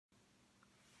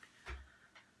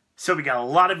So we got a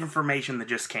lot of information that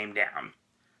just came down.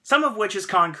 Some of which is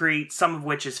concrete, some of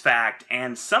which is fact,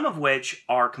 and some of which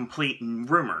are complete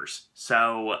rumors.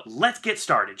 So let's get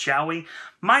started, shall we?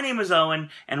 My name is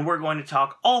Owen, and we're going to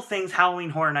talk all things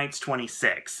Halloween Horror Nights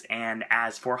 26. And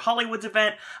as for Hollywood's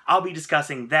event, I'll be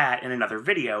discussing that in another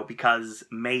video because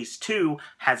Maze 2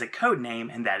 has a code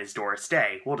name, and that is Doris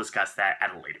Day. We'll discuss that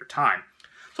at a later time.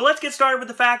 So let's get started with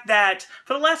the fact that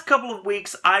for the last couple of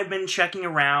weeks, I've been checking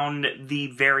around the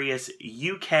various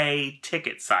UK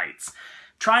ticket sites,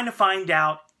 trying to find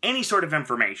out any sort of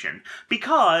information,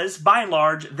 because, by and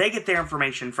large, they get their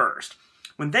information first.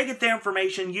 When they get their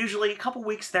information, usually a couple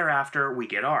weeks thereafter, we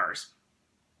get ours.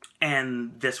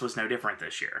 And this was no different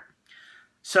this year.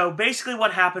 So basically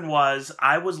what happened was,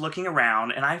 I was looking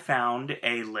around and I found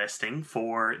a listing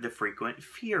for the Frequent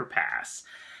Fear Pass.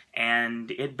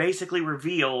 And it basically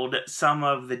revealed some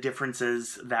of the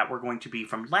differences that were going to be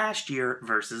from last year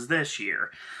versus this year.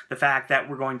 The fact that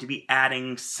we're going to be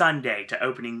adding Sunday to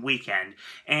opening weekend.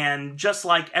 And just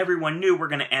like everyone knew we're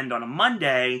going to end on a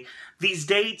Monday, these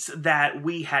dates that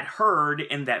we had heard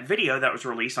in that video that was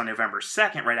released on November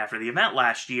 2nd, right after the event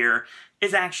last year,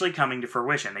 is actually coming to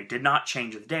fruition. They did not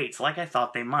change the dates like I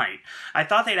thought they might. I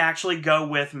thought they'd actually go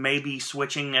with maybe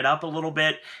switching it up a little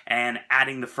bit and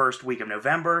adding the first week of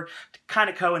November, kind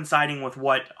of coinciding with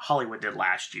what Hollywood did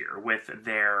last year with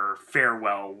their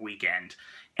farewell weekend.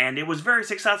 And it was very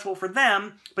successful for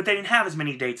them, but they didn't have as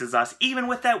many dates as us, even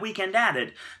with that weekend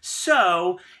added.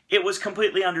 So it was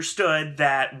completely understood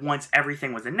that once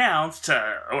everything was announced,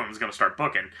 Owen was going to start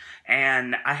booking.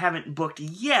 And I haven't booked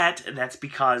yet. That's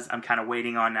because I'm kind of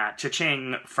waiting on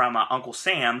cha-ching from Uncle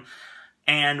Sam.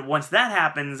 And once that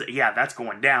happens, yeah, that's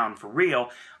going down for real.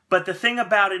 But the thing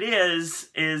about it is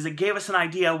it gave us an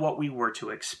idea what we were to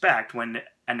expect when the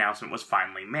announcement was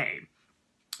finally made.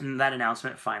 And that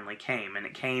announcement finally came, and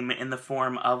it came in the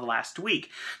form of last week.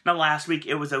 Now, last week,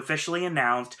 it was officially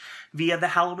announced via the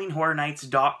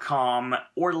HalloweenHorrorNights.com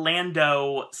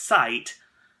Orlando site.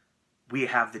 We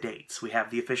have the dates. We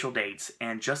have the official dates,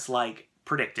 and just like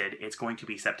predicted, it's going to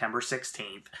be September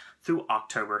 16th through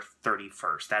October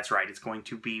 31st. That's right, it's going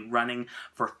to be running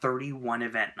for 31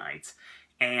 event nights.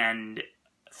 And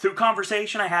through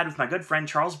conversation I had with my good friend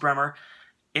Charles Bremer,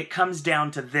 it comes down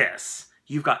to this.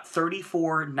 You've got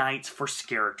 34 nights for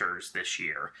characters this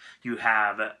year. You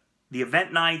have the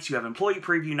event nights, you have employee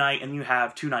preview night, and you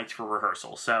have 2 nights for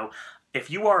rehearsal. So if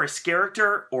you are a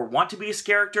character or want to be a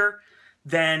character,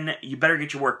 then you better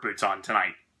get your work boots on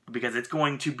tonight, because it's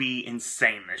going to be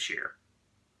insane this year.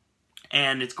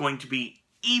 And it's going to be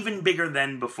even bigger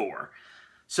than before.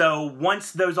 So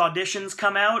once those auditions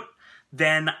come out,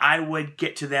 then I would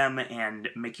get to them and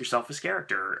make yourself a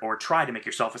character, or try to make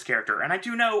yourself a character. And I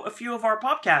do know a few of our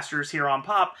popcasters here on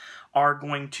Pop are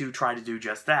going to try to do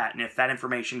just that. And if that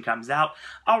information comes out,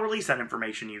 I'll release that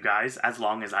information to you guys, as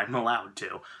long as I'm allowed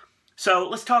to. So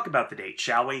let's talk about the dates,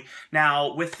 shall we?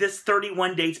 Now, with this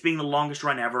 31 dates being the longest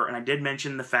run ever, and I did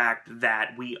mention the fact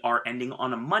that we are ending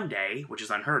on a Monday, which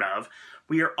is unheard of,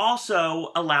 we are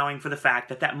also allowing for the fact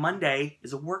that that Monday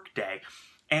is a work day.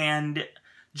 And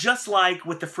just like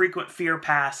with the Frequent Fear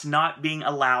Pass not being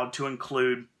allowed to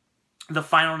include the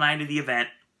final night of the event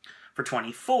for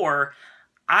 24,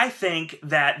 I think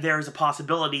that there's a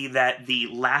possibility that the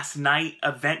last night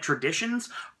event traditions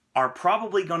are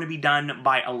probably going to be done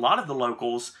by a lot of the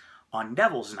locals on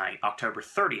Devil's Night, October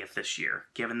 30th this year,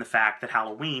 given the fact that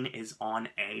Halloween is on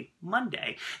a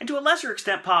Monday. And to a lesser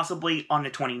extent, possibly on the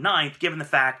 29th, given the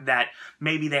fact that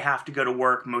maybe they have to go to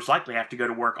work, most likely have to go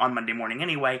to work on Monday morning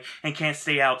anyway, and can't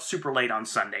stay out super late on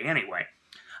Sunday anyway.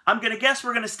 I'm going to guess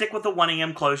we're going to stick with the 1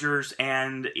 a.m. closures,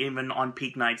 and even on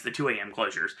peak nights, the 2 a.m.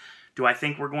 closures. Do I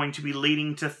think we're going to be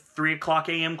leading to 3 o'clock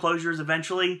a.m. closures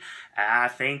eventually? I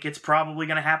think it's probably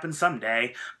going to happen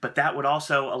someday, but that would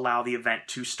also allow the event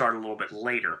to start a little bit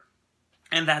later.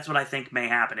 And that's what I think may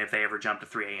happen if they ever jump to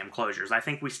 3 a.m. closures. I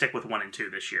think we stick with 1 and 2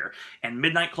 this year. And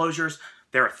midnight closures,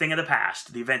 they're a thing of the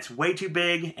past. The event's way too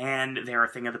big, and they're a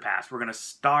thing of the past. We're going to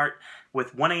start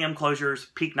with 1 a.m.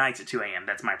 closures, peak nights at 2 a.m.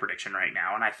 That's my prediction right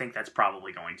now, and I think that's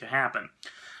probably going to happen.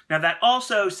 Now, that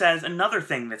also says another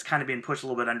thing that's kind of being pushed a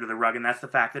little bit under the rug, and that's the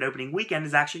fact that opening weekend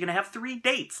is actually going to have 3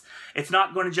 dates. It's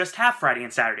not going to just have Friday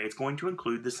and Saturday. It's going to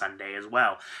include the Sunday as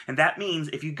well. And that means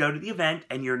if you go to the event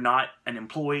and you're not an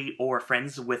employee or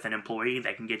friends with an employee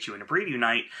that can get you in a preview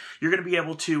night, you're going to be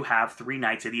able to have 3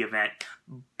 nights of the event,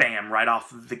 bam, right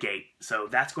off the gate. So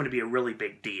that's going to be a really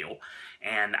big deal.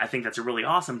 And I think that's a really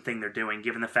awesome thing they're doing,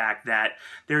 given the fact that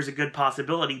there's a good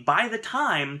possibility by the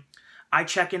time I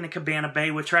check into Cabana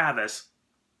Bay with Travis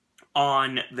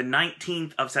on the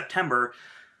 19th of September,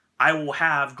 I will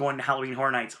have going to Halloween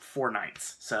Horror Nights 4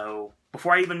 nights. So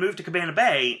before I even move to Cabana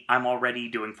Bay, I'm already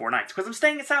doing 4 nights. Because I'm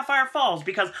staying at Sapphire Falls,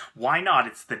 because why not?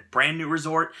 It's the brand new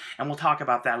resort, and we'll talk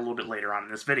about that a little bit later on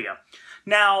in this video.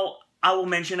 Now, I will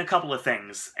mention a couple of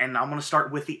things, and I'm going to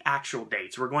start with the actual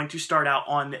dates. We're going to start out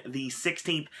on the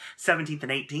 16th, 17th,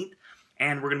 and 18th.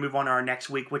 And we're going to move on to our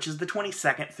next week, which is the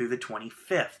 22nd through the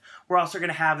 25th. We're also going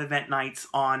to have event nights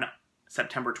on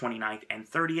September 29th and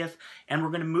 30th. And we're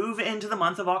going to move into the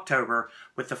month of October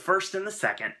with the 1st and the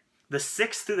 2nd, the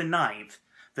 6th through the 9th,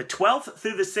 the 12th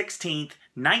through the 16th,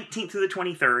 19th through the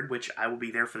 23rd, which I will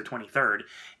be there for the 23rd,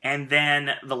 and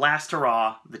then the last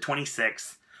hurrah, the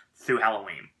 26th through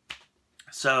Halloween.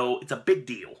 So it's a big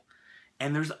deal.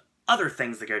 And there's other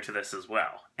things that go to this as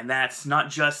well. And that's not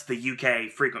just the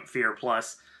UK Frequent Fear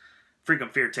Plus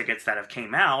Frequent Fear tickets that have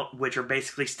came out, which are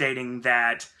basically stating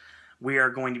that we are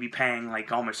going to be paying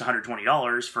like almost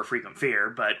 $120 for Frequent Fear,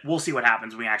 but we'll see what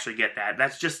happens when we actually get that.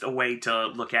 That's just a way to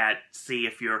look at, see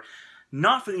if you're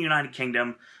not from the United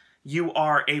Kingdom, you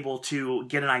are able to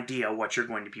get an idea what you're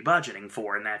going to be budgeting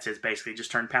for, and that's basically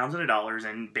just turn pounds into dollars,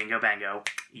 and bingo bango,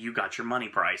 you got your money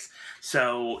price.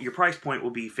 So your price point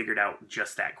will be figured out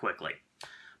just that quickly.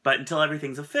 But until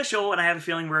everything's official, and I have a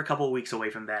feeling we're a couple of weeks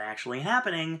away from that actually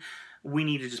happening, we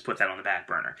need to just put that on the back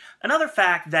burner. Another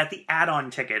fact that the add-on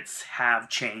tickets have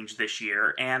changed this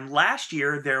year, and last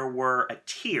year there were a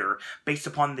tier based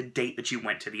upon the date that you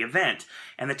went to the event.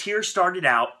 And the tier started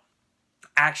out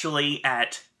actually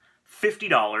at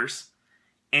 $50,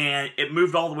 and it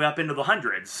moved all the way up into the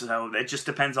hundreds, so it just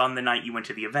depends on the night you went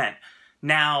to the event.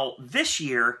 Now, this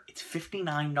year, it's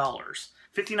 $59.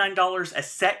 $59 a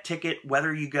set ticket,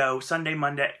 whether you go Sunday,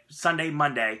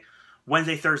 Monday,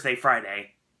 Wednesday, Thursday,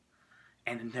 Friday,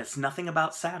 and it's nothing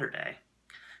about Saturday.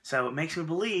 So it makes me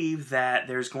believe that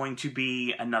there's going to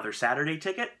be another Saturday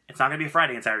ticket. It's not going to be a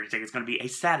Friday and Saturday ticket, it's going to be a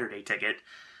Saturday ticket.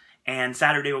 And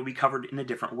Saturday will be covered in a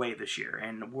different way this year,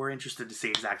 and we're interested to see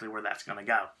exactly where that's going to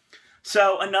go.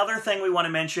 So another thing we want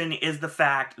to mention is the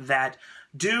fact that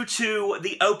due to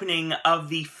the opening of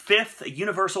the 5th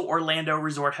Universal Orlando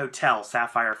Resort Hotel,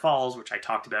 Sapphire Falls, which I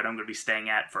talked about I'm going to be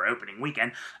staying at for opening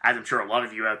weekend, as I'm sure a lot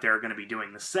of you out there are going to be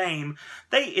doing the same,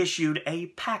 they issued a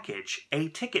package, a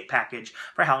ticket package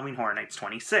for Halloween Horror Nights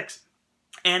 26.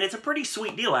 And it's a pretty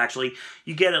sweet deal, actually.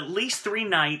 You get at least 3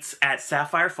 nights at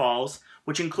Sapphire Falls,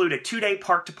 which include a 2-day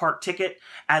park-to-park ticket,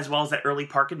 as well as that early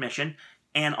park admission.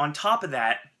 And on top of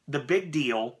that, the big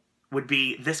deal would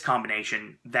be this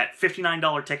combination, that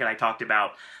 $59 ticket I talked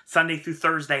about, Sunday through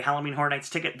Thursday Halloween Horror Nights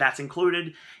ticket, that's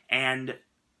included. And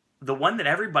the one that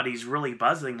everybody's really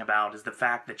buzzing about is the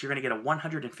fact that you're going to get a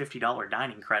 $150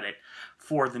 dining credit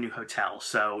for the new hotel.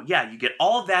 So yeah, you get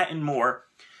all of that and more.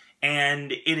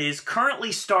 And it is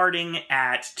currently starting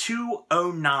at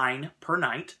 $209 per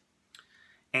night.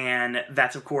 And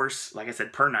that's, of course, like I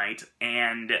said, per night.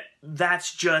 And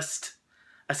that's just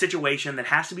a situation that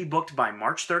has to be booked by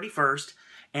March 31st,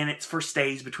 and it's for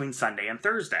stays between Sunday and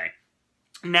Thursday.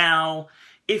 Now,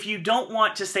 if you don't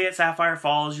want to stay at Sapphire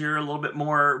Falls, you're a little bit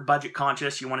more budget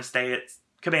conscious, you want to stay at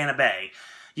Cabana Bay,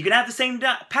 you can have the same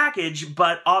package,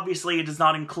 but obviously it does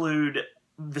not include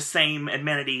the same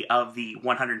amenity of the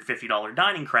 $150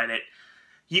 dining credit.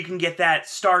 You can get that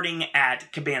starting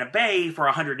at Cabana Bay for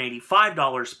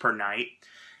 $185 per night.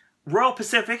 Royal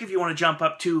Pacific, if you want to jump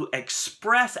up to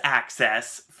Express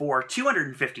Access, for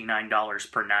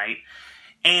 $259 per night.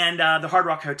 And the Hard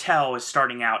Rock Hotel is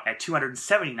starting out at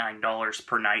 $279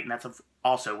 per night, and that's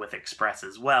also with Express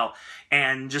as well.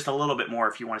 And just a little bit more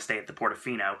if you want to stay at the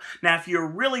Portofino. Now, if you're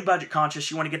really budget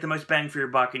conscious, you want to get the most bang for your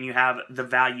buck, and you have the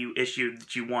value issue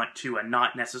that you want to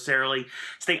not necessarily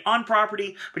stay on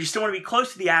property, but you still want to be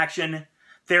close to the action,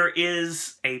 there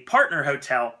is a partner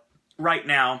hotel right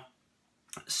now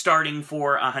starting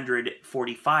for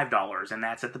 $145, and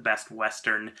that's at the Best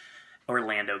Western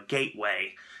Orlando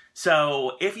Gateway.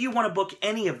 So if you want to book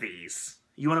any of these,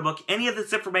 you want to book any of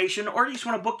this information, or you just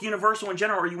want to book Universal in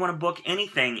general, or you want to book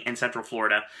anything in Central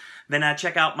Florida, then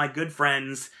check out my good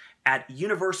friends at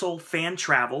Universal Fan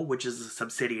Travel, which is a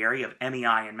subsidiary of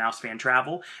MEI and Mouse Fan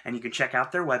Travel, and you can check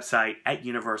out their website at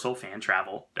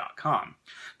universalfantravel.com.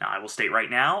 Now, I will state right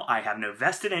now, I have no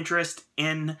vested interest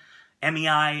in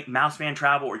MEI, Mouse Fan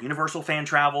Travel, or Universal Fan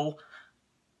Travel.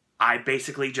 I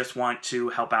basically just want to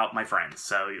help out my friends.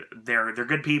 So they're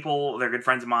good people, they're good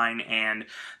friends of mine, and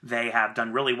they have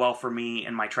done really well for me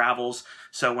in my travels.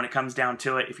 So when it comes down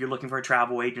to it, if you're looking for a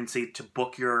travel agency to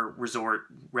book your resort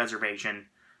reservation,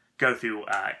 go through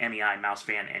MEI, Mouse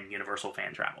Fan, and Universal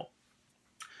Fan Travel.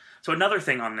 So another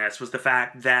thing on this was the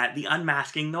fact that the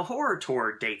Unmasking the Horror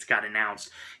Tour dates got announced.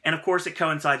 And of course it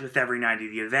coincides with every night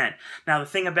of the event. Now the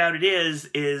thing about it is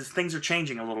things are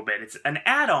changing a little bit. It's an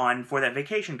add-on for that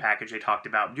vacation package they talked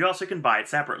about. You also can buy it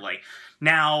separately.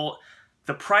 Now,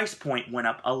 the price point went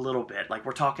up a little bit. Like,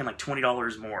 we're talking like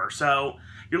 $20 more. So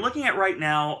you're looking at right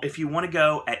now, if you want to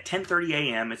go at 10:30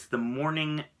 a.m., it's the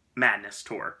Morning Madness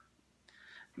Tour.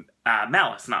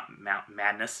 Malice, not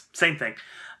Madness. Same thing.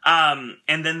 And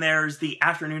then there's the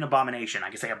Afternoon Abomination. I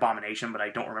can say Abomination, but I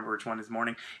don't remember which one is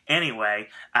morning. Anyway,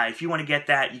 if you want to get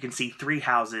that, you can see 3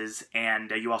 houses,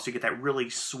 and you also get that really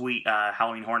sweet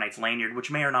Halloween Horror Nights lanyard,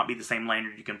 which may or not be the same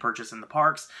lanyard you can purchase in the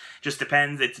parks. Just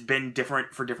depends. It's been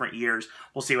different for different years.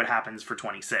 We'll see what happens for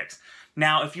 26.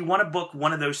 Now, if you want to book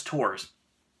one of those tours,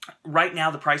 right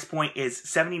now the price point is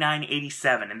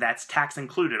 $79.87, and that's tax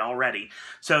included already.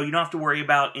 So you don't have to worry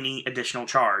about any additional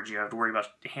charge. You don't have to worry about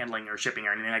handling or shipping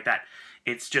or anything like that.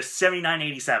 It's just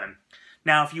 $79.87.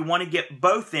 Now, if you want to get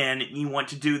both in, and you want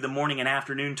to do the morning and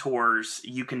afternoon tours,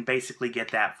 you can basically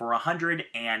get that for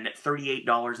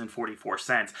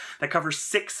 $138.44. That covers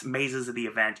 6 mazes of the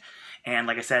event. And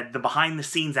like I said, the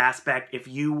behind-the-scenes aspect, if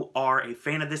you are a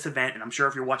fan of this event, and I'm sure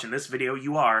if you're watching this video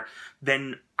you are,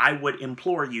 then I would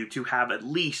implore you to have at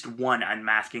least one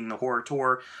Unmasking the Horror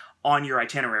Tour on your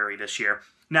itinerary this year.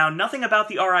 Now, nothing about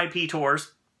the RIP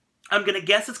tours. I'm going to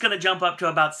guess it's going to jump up to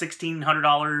about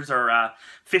 $1,600 or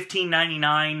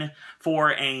 $1,599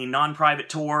 for a non-private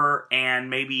tour,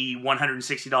 and maybe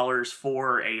 $160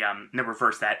 for a, no,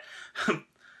 reverse that.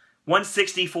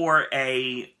 $160 for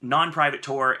a non-private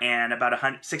tour and about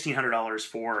 $1,600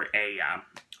 for a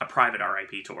private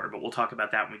RIP tour. But we'll talk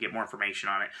about that when we get more information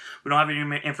on it. We don't have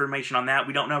any information on that.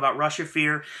 We don't know about Rush of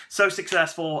Fear. So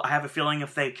successful. I have a feeling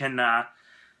if they can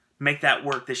make that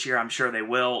work this year, I'm sure they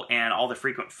will. And all the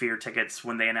Frequent Fear tickets,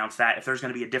 when they announce that, if there's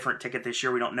going to be a different ticket this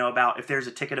year we don't know about, if there's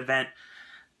a ticket event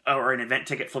or an event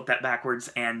ticket, flip that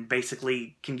backwards and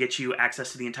basically can get you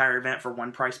access to the entire event for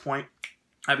one price point,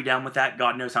 I'd be down with that.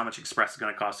 God knows how much Express is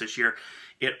going to cost this year.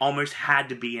 It almost had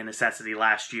to be a necessity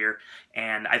last year,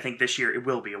 and I think this year it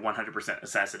will be a 100%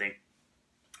 necessity.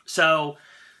 So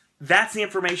that's the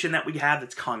information that we have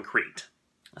that's concrete.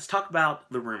 Let's talk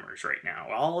about the rumors right now.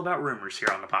 All about rumors here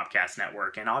on the Popcast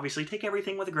Network, and obviously take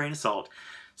everything with a grain of salt.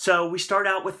 So we start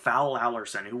out with Fowl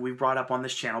Owlerson, who we've brought up on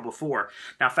this channel before.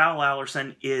 Now, Fowl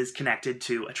Owlerson is connected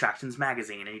to Attractions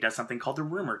Magazine, and he does something called the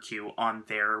Rumor Queue on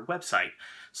their website.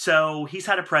 So he's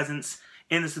had a presence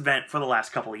in this event for the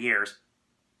last couple of years,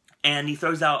 and he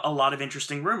throws out a lot of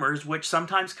interesting rumors, which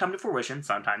sometimes come to fruition,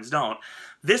 sometimes don't.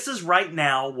 This is right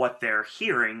now what they're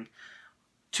hearing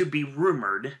to be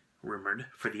rumored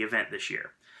for the event this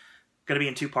year. Going to be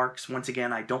in 2 parks. Once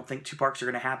again, I don't think 2 parks are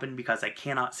going to happen because I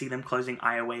cannot see them closing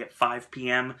Iowa at 5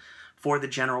 p.m. for the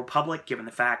general public, given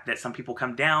the fact that some people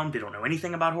come down, they don't know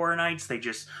anything about Horror Nights, they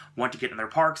just want to get in their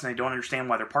parks, and they don't understand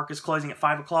why their park is closing at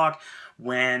 5 o'clock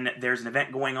when there's an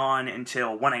event going on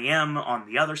until 1 a.m. on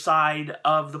the other side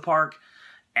of the park,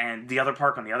 and the other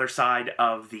park on the other side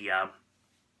of the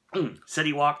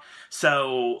City Walk.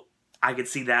 So I could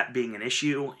see that being an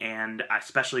issue, and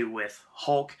especially with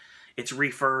Hulk, its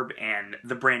refurb, and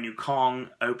the brand new Kong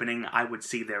opening, I would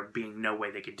see there being no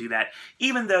way they could do that,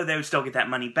 even though they would still get that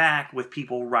money back with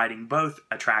people riding both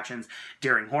attractions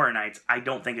during Horror Nights. I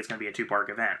don't think it's going to be a 2-park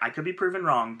event. I could be proven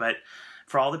wrong, but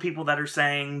for all the people that are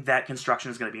saying that construction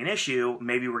is going to be an issue,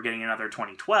 maybe we're getting another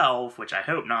 2012, which I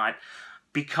hope not,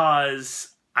 because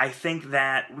I think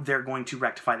that they're going to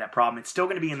rectify that problem. It's still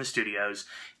going to be in the studios,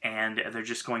 and they're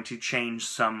just going to change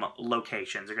some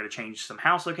locations. They're going to change some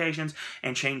house locations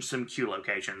and change some queue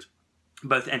locations,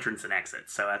 both entrance and exit.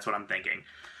 So that's what I'm thinking.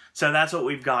 So that's what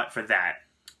we've got for that.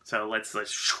 So let's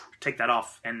take that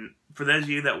off. And for those of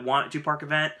you that want a 2-park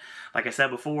event, like I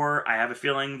said before, I have a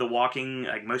feeling the walking,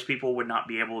 like most people would not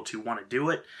be able to want to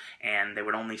do it, and they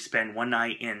would only spend 1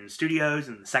 night in studios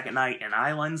and the second night in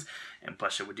islands, and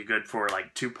plus it would do good for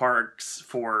like 2 parks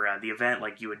for the event.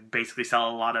 Like you would basically sell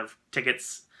a lot of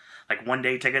tickets, like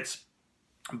 1-day tickets.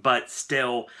 But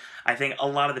still, I think a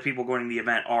lot of the people going to the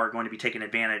event are going to be taking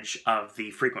advantage of the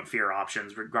Frequent Fear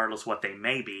options, regardless what they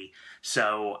may be.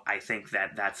 So I think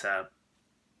that that's a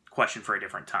question for a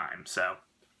different time. So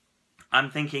I'm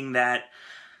thinking that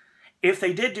if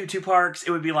they did do 2 parks,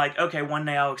 it would be like, okay, 1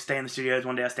 day I'll stay in the studios,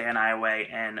 1 day I'll stay in Iowa.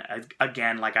 And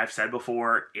again, like I've said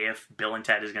before, if Bill and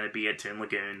Ted is going to be at Toon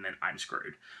Lagoon, then I'm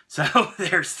screwed. So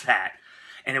there's that.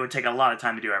 And it would take a lot of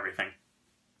time to do everything.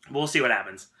 We'll see what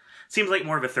happens. Seems like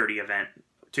more of a 30 event.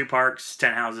 2 parks,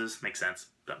 10 houses, makes sense.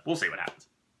 But we'll see what happens.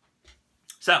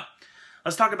 So,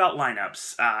 Let's talk about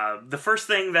lineups. The first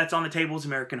thing that's on the table is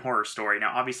American Horror Story.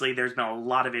 Now, obviously, there's been a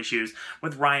lot of issues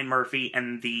with Ryan Murphy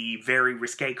and the very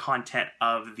risque content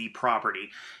of the property.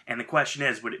 And the question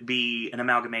is, would it be an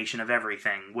amalgamation of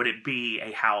everything? Would it be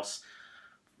a house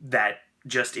that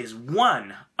just is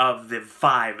one of the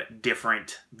 5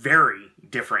 different, very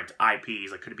different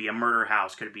IPs? Like, could it be a murder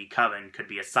house? Could it be Coven? Could it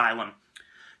be Asylum?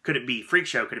 Could it be Freak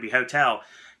Show? Could it be Hotel?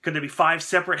 Could there be 5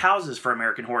 separate houses for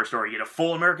American Horror Story? You get a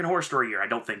full American Horror Story year. I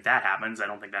don't think that happens. I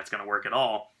don't think that's going to work at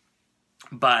all.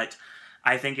 But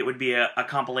I think it would be a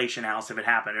compilation house if it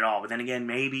happened at all. But then again,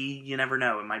 maybe, you never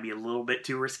know. It might be a little bit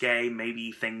too risque.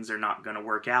 Maybe things are not going to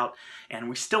work out. And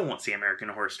we still won't see American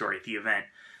Horror Story at the event.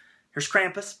 Here's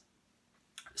Krampus.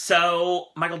 So,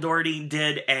 Michael Dougherty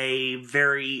did a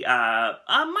very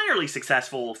minorly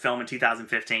successful film in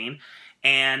 2015.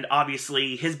 And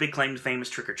obviously, his big claim to fame is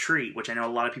Trick or Treat, which I know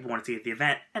a lot of people want to see at the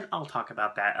event, and I'll talk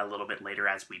about that a little bit later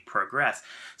as we progress.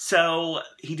 So,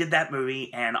 he did that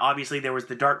movie, and obviously there was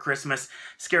the Dark Christmas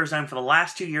scare zone for the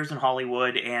last 2 years in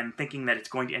Hollywood, and thinking that it's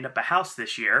going to end up a house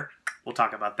this year. We'll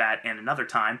talk about that in another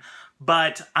time.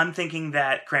 But I'm thinking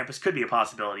that Krampus could be a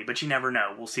possibility, but you never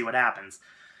know. We'll see what happens.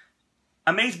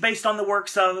 A maze based on the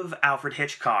works of Alfred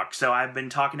Hitchcock. So I've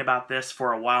been talking about this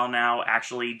for a while now.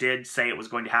 Actually did say it was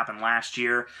going to happen last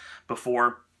year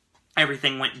before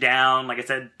everything went down. Like I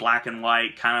said, black and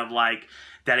white, kind of like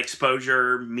that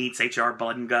Exposure meets HR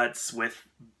Blood and Guts with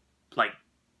like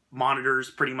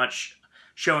monitors pretty much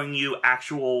showing you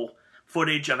actual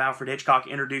footage of Alfred Hitchcock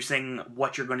introducing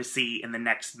what you're going to see in the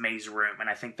next maze room, and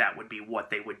I think that would be what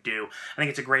they would do. I think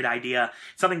it's a great idea.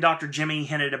 Something Dr. Jimmy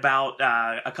hinted about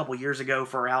a couple years ago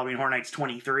for Halloween Horror Nights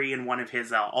 23 in one of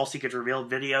his All Secrets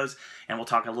Revealed videos, and we'll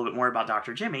talk a little bit more about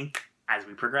Dr. Jimmy as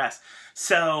we progress.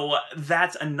 So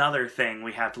that's another thing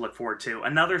we have to look forward to.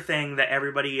 Another thing that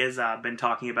everybody has been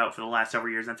talking about for the last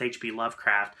several years, that's H.P.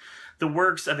 Lovecraft. The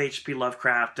works of H.P.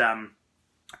 Lovecraft,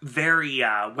 very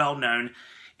well known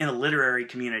in the literary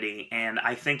community, and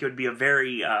I think it would be a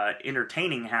very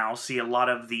entertaining house. See a lot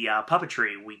of the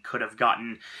puppetry we could have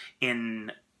gotten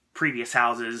in previous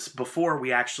houses before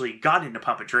we actually got into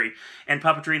puppetry, and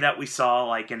puppetry that we saw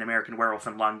like in American Werewolf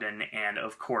in London, and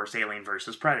of course Alien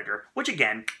vs. Predator, which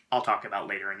again, I'll talk about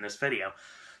later in this video.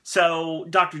 So,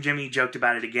 Dr. Jimmy joked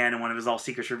about it again in one of his All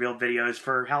Secrets Revealed videos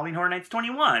for Halloween Horror Nights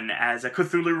 21 as a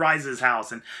Cthulhu Rises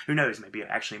house, and who knows, maybe it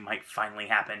actually might finally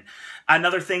happen.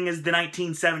 Another thing is the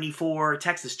 1974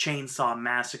 Texas Chainsaw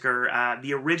Massacre.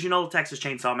 The original Texas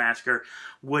Chainsaw Massacre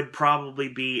would probably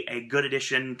be a good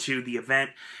addition to the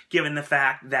event, given the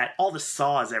fact that all the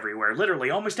saws everywhere. Literally,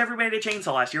 almost everybody had a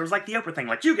chainsaw last year. It was like the Oprah thing,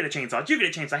 like, you get a chainsaw, you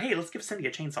get a chainsaw. Hey, let's give Cindy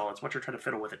a chainsaw. Let's watch her try to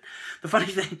fiddle with it. The funny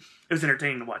thing, it was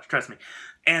entertaining to watch, trust me.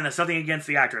 And that's nothing against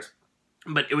the actress,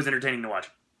 but it was entertaining to watch.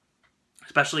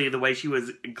 Especially the way she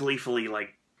was gleefully,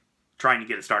 like, trying to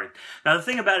get it started. Now, the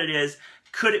thing about it is,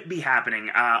 could it be happening?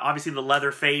 Obviously, the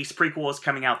Leatherface prequel is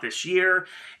coming out this year,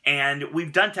 and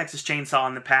we've done Texas Chainsaw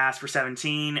in the past for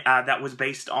 17. That was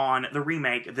based on the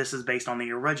remake. This is based on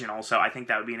the original, so I think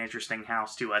that would be an interesting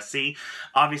house to see.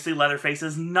 Obviously, Leatherface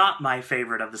is not my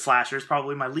favorite of the slashers,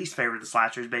 probably my least favorite of the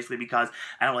slashers, basically because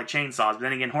I don't like chainsaws. But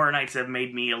then again, Horror Nights have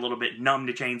made me a little bit numb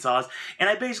to chainsaws, and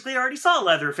I basically already saw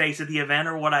Leatherface at the event,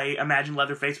 or what I imagine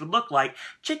Leatherface would look like.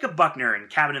 Jacob Buckner in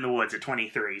Cabin in the Woods at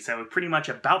 23, so pretty much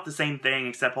about the same thing,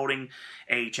 except holding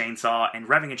a chainsaw and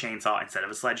revving a chainsaw instead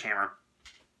of a sledgehammer.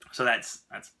 So that's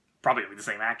probably the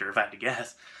same actor, if I had to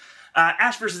guess.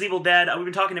 Ash vs. Evil Dead. We've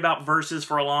been talking about versus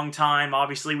for a long time.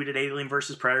 Obviously, we did Alien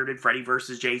vs. Predator, did Freddy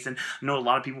vs. Jason. I know a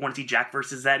lot of people want to see Jack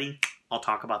vs. Eddie. I'll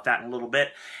talk about that in a little bit.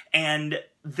 And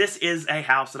this is a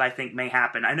house that I think may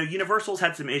happen. I know Universal's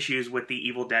had some issues with the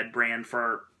Evil Dead brand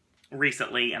for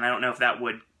recently, and I don't know if that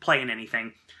would play in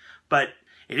anything. But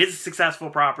it is a successful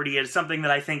property. It is something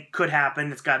that I think could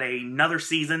happen. It's got another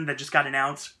season that just got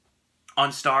announced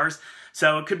on Starz.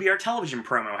 So it could be our television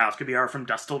promo house. Could be our From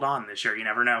Dusk Till Dawn this year. You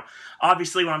never know.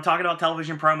 Obviously, when I'm talking about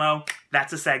television promo,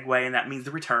 that's a segue, and that means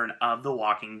the return of The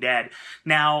Walking Dead.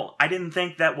 Now, I didn't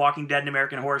think that Walking Dead and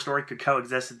American Horror Story could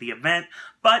coexist at the event,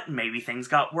 but maybe things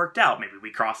got worked out. Maybe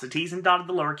we crossed the T's and dotted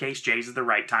the lowercase j's at the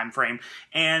right time frame,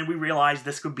 and we realized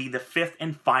this could be the 5th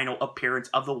and final appearance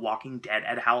of The Walking Dead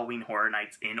at Halloween Horror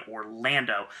Nights in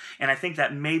Orlando. And I think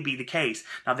that may be the case.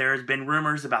 Now, there has been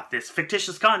rumors about this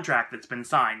fictitious contract that's been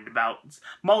signed, about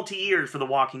multi-years for The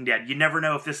Walking Dead. You never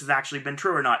know if this has actually been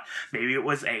true or not. Maybe it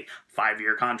was a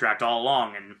 5-year contract all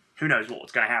along, and who knows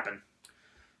what's going to happen.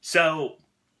 So,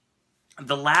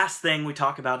 The last thing we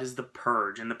talk about is The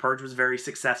Purge, and The Purge was very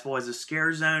successful as a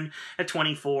scare zone at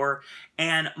 24,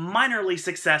 and minorly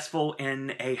successful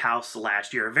in a house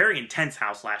last year, a very intense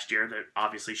house last year that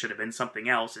obviously should have been something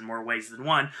else in more ways than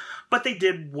one, but they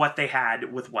did what they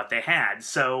had with what they had.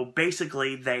 So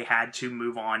basically they had to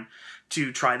move on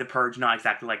to try The Purge, not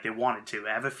exactly like they wanted to.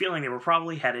 I have a feeling they were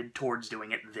probably headed towards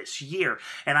doing it this year,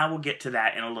 and I will get to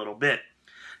that in a little bit.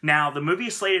 Now, the movie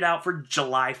is slated out for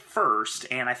July 1st,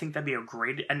 and I think that'd be a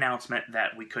great announcement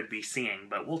that we could be seeing,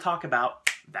 but we'll talk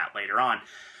about that later on.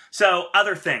 So,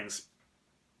 other things.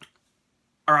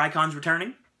 Are icons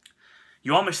returning?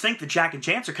 You almost think that Jack and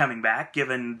Chance are coming back,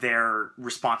 given their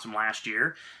response from last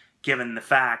year, given the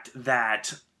fact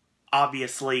that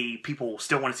obviously people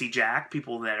still want to see Jack,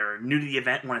 people that are new to the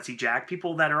event want to see Jack,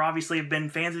 people that are obviously have been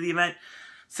fans of the event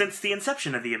since the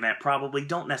inception of the event probably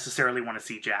don't necessarily want to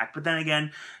see Jack, but then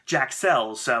again, Jack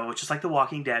sells, so it's just like The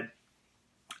Walking Dead.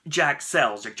 Jack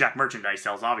sells, Jack merchandise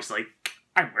sells, obviously.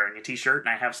 I'm wearing a t-shirt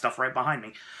and I have stuff right behind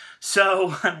me.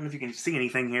 So, I don't know if you can see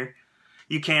anything here.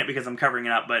 You can't because I'm covering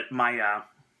it up, but my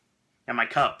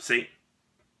cup, see?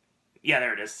 Yeah,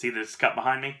 there it is. See this cup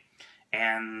behind me?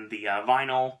 And the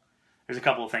vinyl. There's a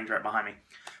couple of things right behind me.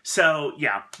 So,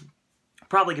 yeah.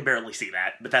 Probably could barely see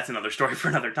that, but that's another story for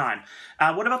another time.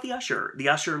 What about the usher? The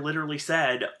usher literally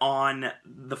said on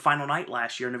the final night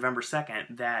last year, November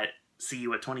 2nd, that see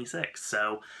you at 26.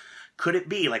 So could it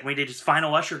be, like when we did his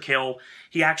final usher kill,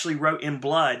 he actually wrote in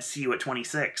blood, see you at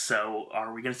 26. So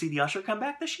are we going to see the usher come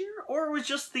back this year? Or was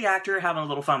just the actor having a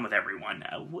little fun with everyone?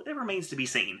 It remains to be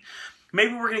seen.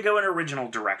 Maybe we're going to go in an original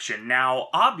direction. Now,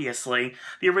 obviously,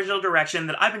 the original direction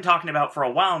that I've been talking about for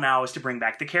a while now is to bring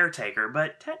back the caretaker.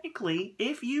 But technically,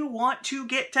 if you want to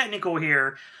get technical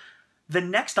here, the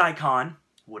next icon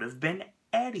would have been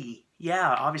Eddie.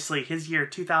 Yeah, obviously, his year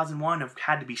 2001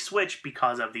 had to be switched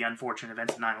because of the unfortunate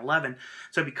events of 9/11.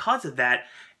 So because of that,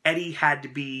 Eddie had to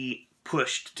be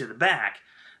pushed to the back.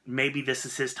 Maybe this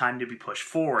is his time to be pushed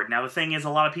forward. Now, the thing is, a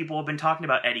lot of people have been talking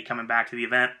about Eddie coming back to the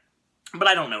event. But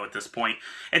I don't know at this point.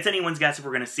 It's anyone's guess if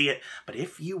we're going to see it. But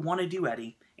if you want to do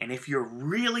Eddie, and if you're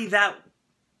really that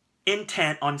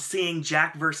intent on seeing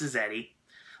Jack versus Eddie,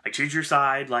 like choose your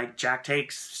side, like Jack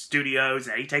takes studios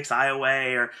and Eddie takes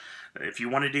IOA, or if you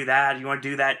want to do that, you want to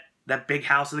do that big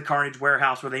House of the Carnage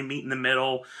warehouse where they meet in the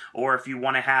middle, or if you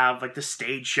want to have like the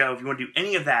stage show, if you want to do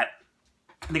any of that,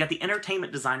 they got the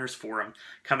Entertainment Designers Forum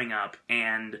coming up,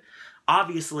 and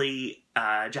obviously,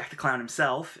 Jack the Clown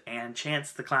himself and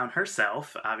Chance the Clown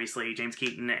herself, obviously James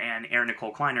Keaton and Erin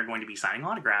Nicole Klein are going to be signing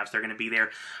autographs. They're going to be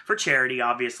there for charity,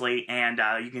 obviously, and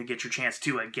you can get your chance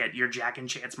to get your Jack and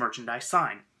Chance merchandise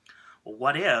signed. Well,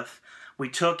 what if we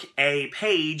took a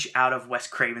page out of Wes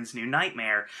Craven's New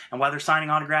Nightmare, and while they're signing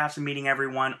autographs and meeting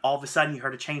everyone, all of a sudden you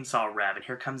heard a chainsaw rev, and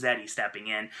here comes Eddie stepping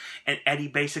in, and Eddie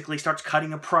basically starts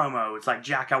cutting a promo. It's like,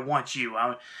 Jack, I want you.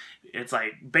 It's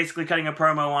like basically cutting a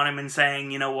promo on him and saying,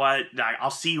 you know what,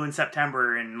 I'll see you in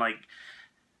September, and like,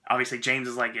 obviously James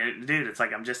is like, dude, it's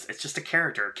like, it's just a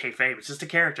character, kayfabe, it's just a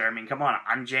character. I mean, come on,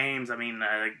 I'm James, I mean,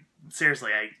 seriously,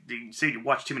 you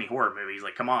watch too many horror movies,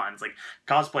 like, come on, it's like,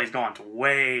 cosplay's gone to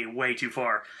way too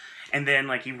far. And then,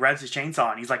 like, he revs his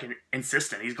chainsaw, and he's, like,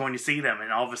 insistent, he's going to see them,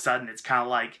 and all of a sudden, it's kind of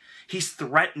like, he's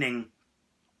threatening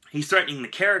the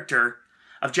character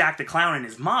of Jack the Clown in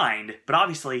his mind, but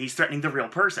obviously he's threatening the real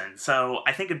person. So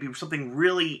I think it'd be something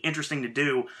really interesting to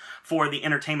do for the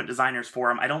Entertainment Designers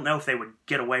Forum. I don't know if they would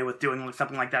get away with doing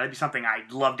something like that. It'd be something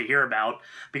I'd love to hear about,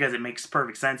 because it makes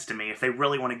perfect sense to me. If they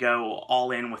really want to go all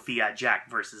in with the Jack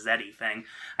versus Eddie thing,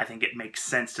 I think it makes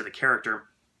sense to the character.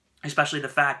 Especially the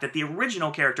fact that the original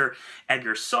character,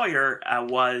 Edgar Sawyer,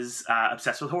 was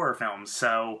obsessed with horror films.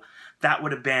 So that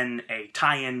would have been a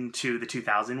tie-in to the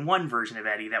 2001 version of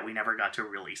Eddie that we never got to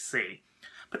really see.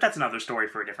 But that's another story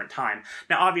for a different time.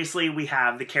 Now, obviously, we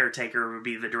have the caretaker would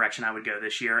be the direction I would go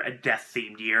this year, a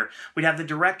death-themed year. We'd have the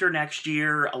director next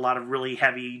year, a lot of really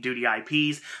heavy-duty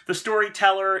IPs, the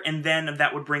storyteller, and then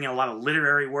that would bring in a lot of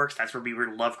literary works. That's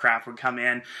where Lovecraft would come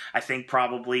in. I think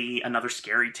probably another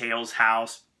Scary Tales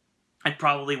house. And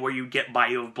probably where you get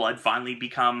Bayou of Blood finally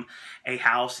become a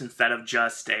house instead of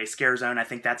just a scare zone. I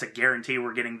think that's a guarantee.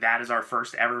 We're getting that as our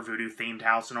first ever voodoo-themed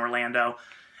house in Orlando.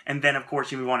 And then, of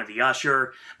course, you move on to the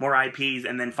Usher, more IPs,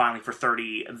 and then finally for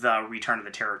 30, the Return of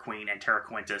the Terror Queen and Terror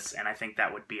Quintus. And I think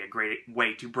that would be a great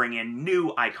way to bring in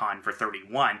new icon for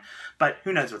 31. But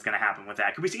who knows what's going to happen with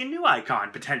that? Could we see a new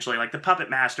icon, potentially, like the Puppet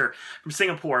Master from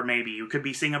Singapore, maybe? You could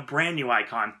be seeing a brand new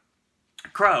icon.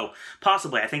 Crow,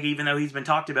 possibly. I think even though he's been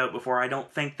talked about before, I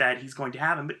don't think that he's going to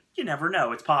have him, but you never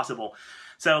know. It's possible.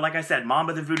 So, like I said,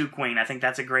 Mamba the Voodoo Queen, I think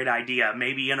that's a great idea.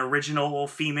 Maybe an original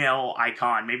female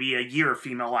icon, maybe a year of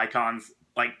female icons,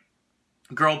 like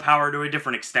girl power to a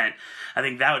different extent. I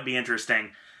think that would be interesting.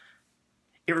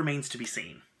 It remains to be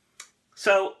seen.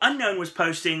 So, Unknown was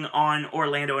posting on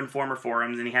Orlando Informer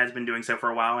forums, and he has been doing so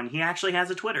for a while, and he actually has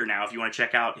a Twitter now. If you want to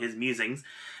check out his musings,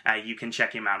 you can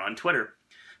check him out on Twitter.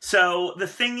 So, the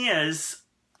thing is,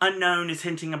 Unknown is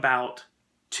hinting about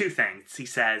two things. He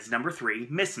says, number 3,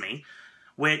 Miss Me,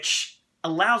 which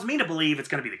allows me to believe it's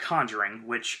going to be The Conjuring,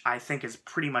 which I think is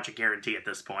pretty much a guarantee at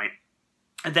this point.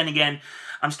 And then again,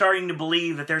 I'm starting to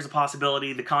believe that there's a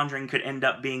possibility The Conjuring could end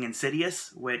up being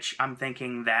Insidious, which I'm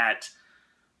thinking that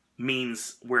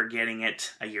means we're getting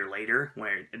it a year later,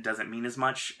 where it doesn't mean as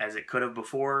much as it could have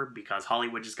before, because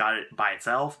Hollywood just got it by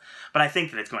itself. But I think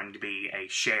that it's going to be a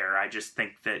share. I just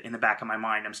think that in the back of my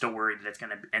mind, I'm still worried that it's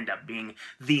going to end up being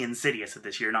the Insidious of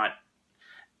this year, not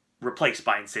replaced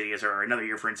by Insidious or another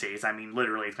year for Insidious. I mean,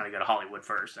 literally, it's going to go to Hollywood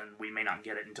first, and we may not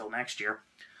get it until next year.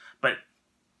 But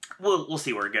we'll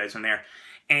see where it goes from there.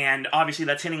 And obviously,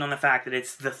 that's hinting on the fact that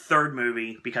it's the 3rd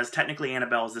movie, because technically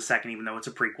Annabelle is the 2nd, even though it's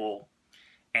a prequel.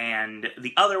 And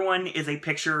the other one is a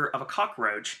picture of a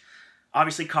cockroach.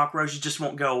 Obviously, cockroaches just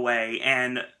won't go away,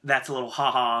 and that's a little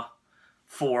haha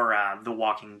for The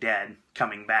Walking Dead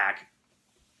coming back.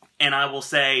 And I will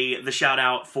say the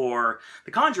shout-out for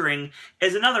The Conjuring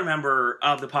is another member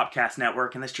of the Popcast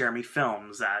network, and that's Jeremy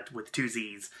Films, with 2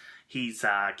 Z's. He's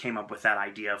came up with that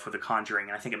idea for The Conjuring,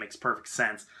 and I think it makes perfect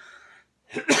sense.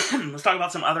 Let's talk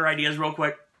about some other ideas real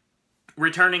quick.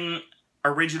 Returning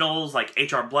originals like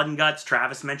HR Blood and Guts,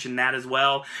 Travis mentioned that as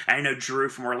well. And I know Drew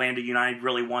from Orlando United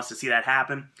really wants to see that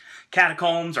happen.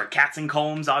 Catacombs, or Cats and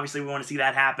Combs, obviously we want to see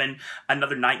that happen.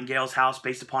 Another Nightingale's House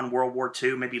based upon World War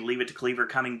II, maybe Leave It to Cleaver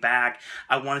coming back.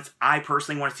 I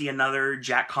personally want to see another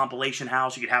Jack compilation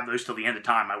house. You could have those till the end of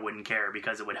time, I wouldn't care,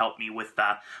 because it would help me with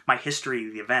my history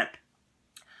of the event.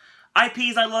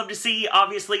 IPs I'd love to see,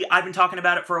 obviously, I've been talking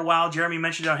about it for a while. Jeremy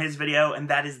mentioned it on his video, and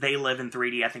that is They Live in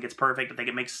 3D. I think it's perfect. I think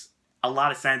it makes a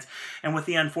lot of sense. And with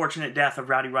the unfortunate death of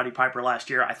Rowdy Roddy Piper last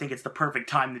year, I think it's the perfect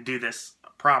time to do this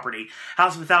property.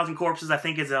 House of a Thousand Corpses, I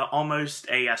think, is almost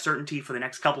a certainty for the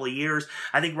next couple of years.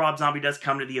 I think Rob Zombie does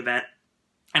come to the event,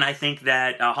 and I think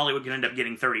that Hollywood could end up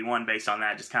getting 31 based on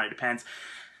that. It just kind of depends.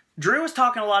 Drew was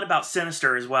talking a lot about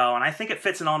Sinister as well, and I think it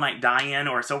fits an all-night die-in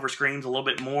or a Silver Screams a little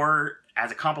bit more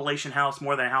as a compilation house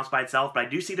more than a house by itself, but I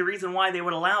do see the reason why they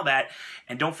would allow that.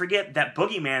 And don't forget that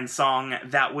Boogeyman song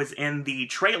that was in the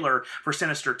trailer for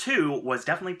Sinister 2 was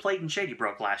definitely played in Shady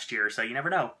Brook last year, so you never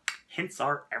know. Hints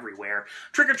are everywhere.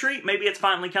 Trick or Treat, maybe it's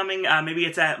finally coming. Maybe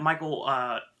it's at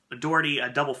Michael Dougherty, a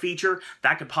double feature.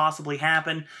 That could possibly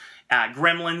happen.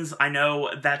 Gremlins, I know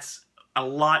that's a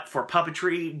lot for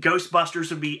puppetry.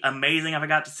 Ghostbusters would be amazing if I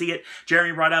got to see it.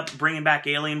 Jeremy brought up bringing back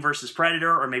Alien vs.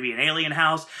 Predator, or maybe an Alien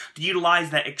house, to utilize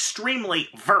that extremely,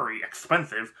 very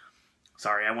expensive...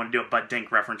 Sorry, I want to do a Bud Dink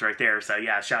reference right there, so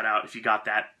yeah, shout out if you got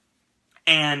that.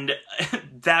 And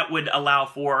that would allow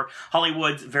for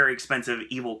Hollywood's very expensive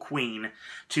Evil Queen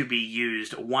to be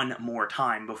used one more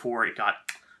time before it got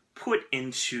put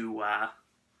into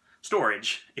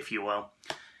storage, if you will.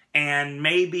 And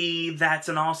maybe that's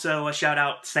also a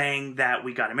shout-out saying that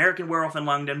we got American Werewolf in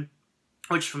London,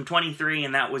 which from 23,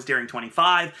 and that was during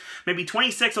 25. Maybe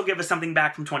 26 will give us something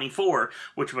back from 24,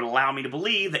 which would allow me to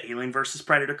believe that Alien vs.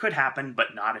 Predator could happen,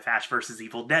 but not if Ash vs.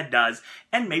 Evil Dead does,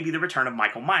 and maybe the return of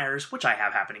Michael Myers, which I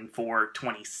have happening for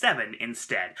 27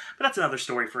 instead. But that's another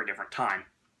story for a different time.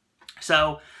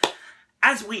 So,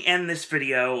 as we end this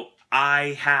video,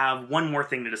 I have one more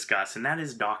thing to discuss, and that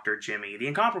is Dr. Jimmy, the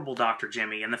incomparable Dr.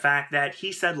 Jimmy, and the fact that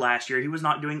he said last year he was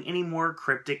not doing any more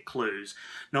cryptic clues.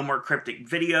 No more cryptic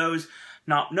videos,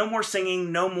 no more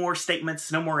singing, no more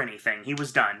statements, no more anything. He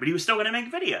was done, but he was still going to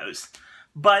make videos.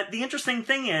 But the interesting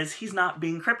thing is, he's not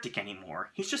being cryptic anymore.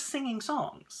 He's just singing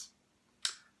songs.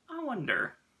 I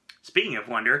wonder. Speaking of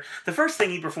wonder, the first thing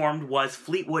he performed was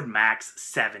Fleetwood Mac's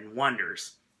 7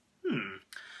 Wonders.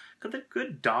 Could the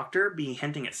good doctor be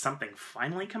hinting at something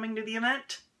finally coming to the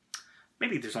event?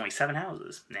 Maybe there's only 7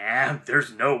 houses. Nah,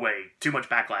 there's no way. Too much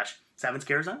backlash. 7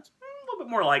 scare zones? A little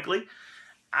bit more likely.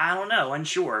 I don't know,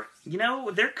 unsure. You know,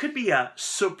 there could be a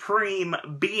supreme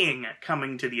being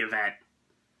coming to the event.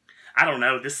 I don't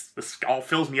know, this all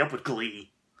fills me up with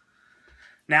glee.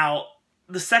 Now,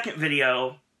 the second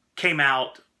video came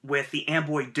out with the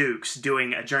Amboy Dukes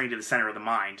doing A Journey to the Center of the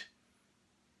Mind.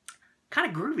 Kind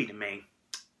of groovy to me.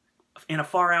 In a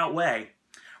far out way.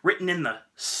 Written in the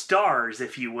stars,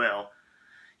 if you will.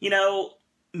 You know,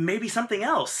 maybe something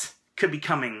else could be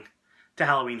coming to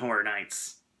Halloween Horror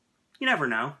Nights. You never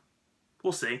know.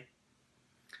 We'll see.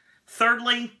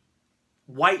 Thirdly,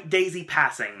 White Daisy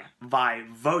Passing by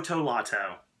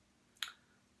Votolato.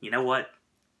 You know what?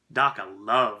 Doc, I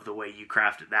love the way you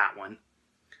crafted that one.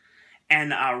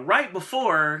 And right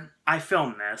before I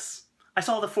filmed this, I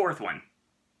saw the fourth one.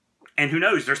 And who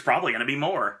knows, there's probably going to be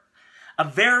more. A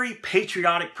very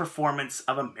patriotic performance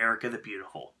of America the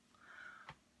Beautiful.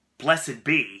 Blessed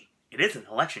be, it is an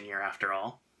election year after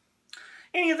all.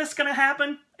 Any of this going to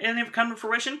happen? Any of it come to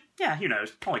fruition? Yeah, who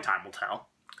knows, only time will tell.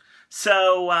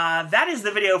 So, that is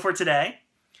the video for today.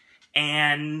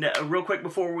 And real quick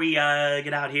before we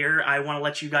get out here, I want to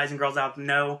let you guys and girls out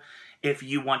know, if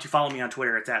you want to follow me on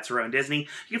Twitter, it's at Sir Owen Disney.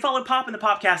 You can follow Pop and the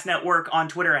Popcast Network on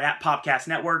Twitter at Popcast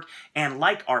Network, and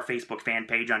like our Facebook fan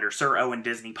page under Sir Owen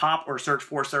Disney Pop, or search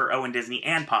for Sir Owen Disney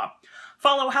and Pop.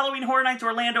 Follow Halloween Horror Nights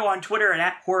Orlando on Twitter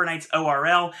at Horror Nights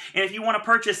ORL. And if you want to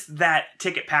purchase that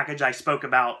ticket package I spoke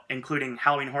about, including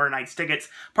Halloween Horror Nights tickets,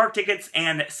 park tickets,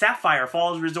 and Sapphire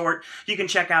Falls Resort, you can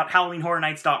check out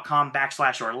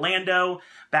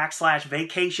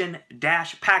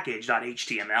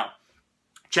HalloweenHorrorNights.com/Orlando/vacation-package.html.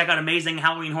 Check out amazing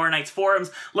Halloween Horror Nights forums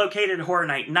located at Horror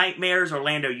Night Nightmares,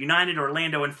 Orlando United,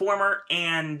 Orlando Informer,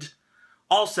 and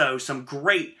also some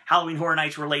great Halloween Horror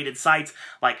Nights related sites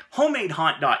like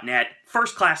HomemadeHaunt.net,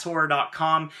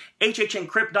 FirstClassHorror.com,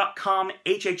 HHNCrypt.com,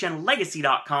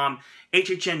 HHNLegacy.com,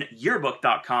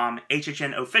 HHNYearbook.com,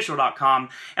 HHNOfficial.com,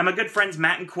 and my good friends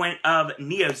Matt and Quint of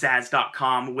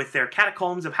Neozaz.com with their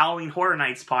Catacombs of Halloween Horror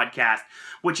Nights podcast,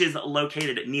 which is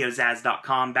located at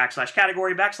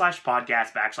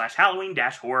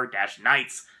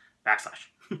neozaz.com/category/podcast/Halloween-horror-nights/.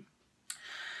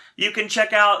 You can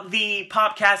check out the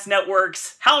Popcast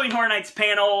Network's Halloween Horror Nights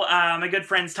panel. My good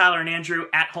friends Tyler and Andrew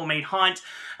at Homemade Haunt.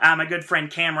 My good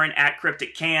friend Cameron at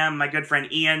Cryptic Cam. My good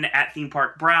friend Ian at Theme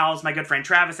Park Browse. My good friend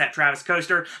Travis at Travis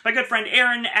Coaster. My good friend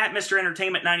Aaron at Mr.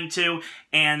 Entertainment 92.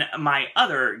 And my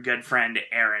other good friend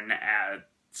Aaron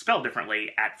spelled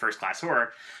differently at First Class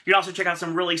Horror. You can also check out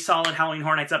some really solid Halloween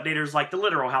Horror Nights updaters like the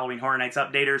literal Halloween Horror Nights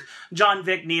updaters, John,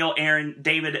 Vic, Neil, Aaron,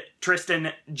 David,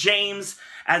 Tristan, James,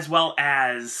 as well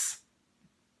as,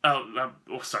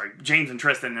 James and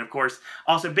Tristan, and of course,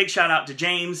 also big shout out to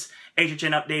James,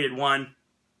 HHN Updated 1,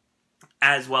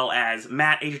 as well as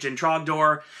Matt, HHN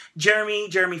Trogdor,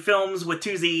 Jeremy Films with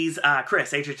 2 Z's,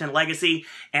 Chris, HHN Legacy,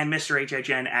 and Mr.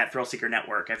 HHN at Thrill Seeker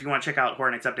Network. If you want to check out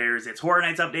Horror Nights Updaters, it's Horror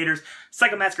Nights Updaters,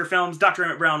 Psycho Massacre Films, Dr.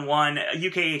 Emmett Brown 1,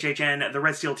 UK HHN, The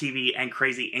Red Steel TV, and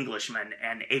Crazy Englishman,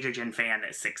 and HHN Fan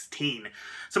 16.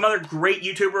 Some other great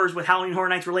YouTubers with Halloween Horror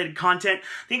Nights related content,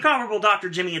 the incomparable Dr.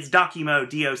 Jimmy, it's Dockimo,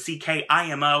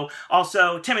 DOCKIMO.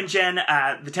 Also, Tim and Jen,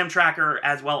 the Tim Tracker,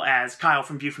 as well as Kyle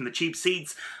from View from the Cheap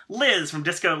Seats, Liz from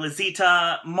Disco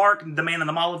Lizita, Mark, the Man in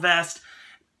the Mala Vest,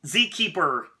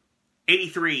 Zkeeper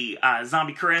 83,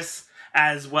 Zombie Chris,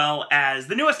 as well as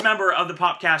the newest member of the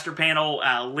Popcaster panel.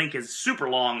 Link is super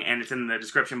long and it's in the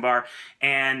description bar,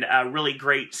 and a really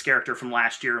great character from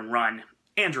last year and run,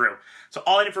 Andrew. So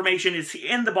all that information is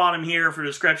in the bottom here for the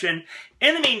description.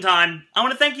 In the meantime, I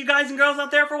want to thank you guys and girls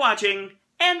out there for watching,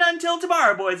 and until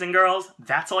tomorrow, boys and girls,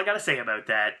 that's all I gotta say about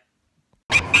that.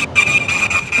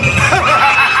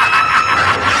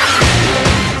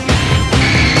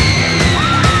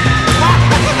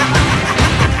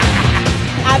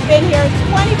 I've been here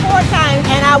 24 times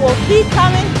and I will keep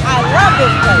coming. I love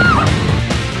this place.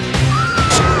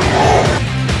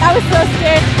 I was so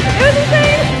scared. It was insane.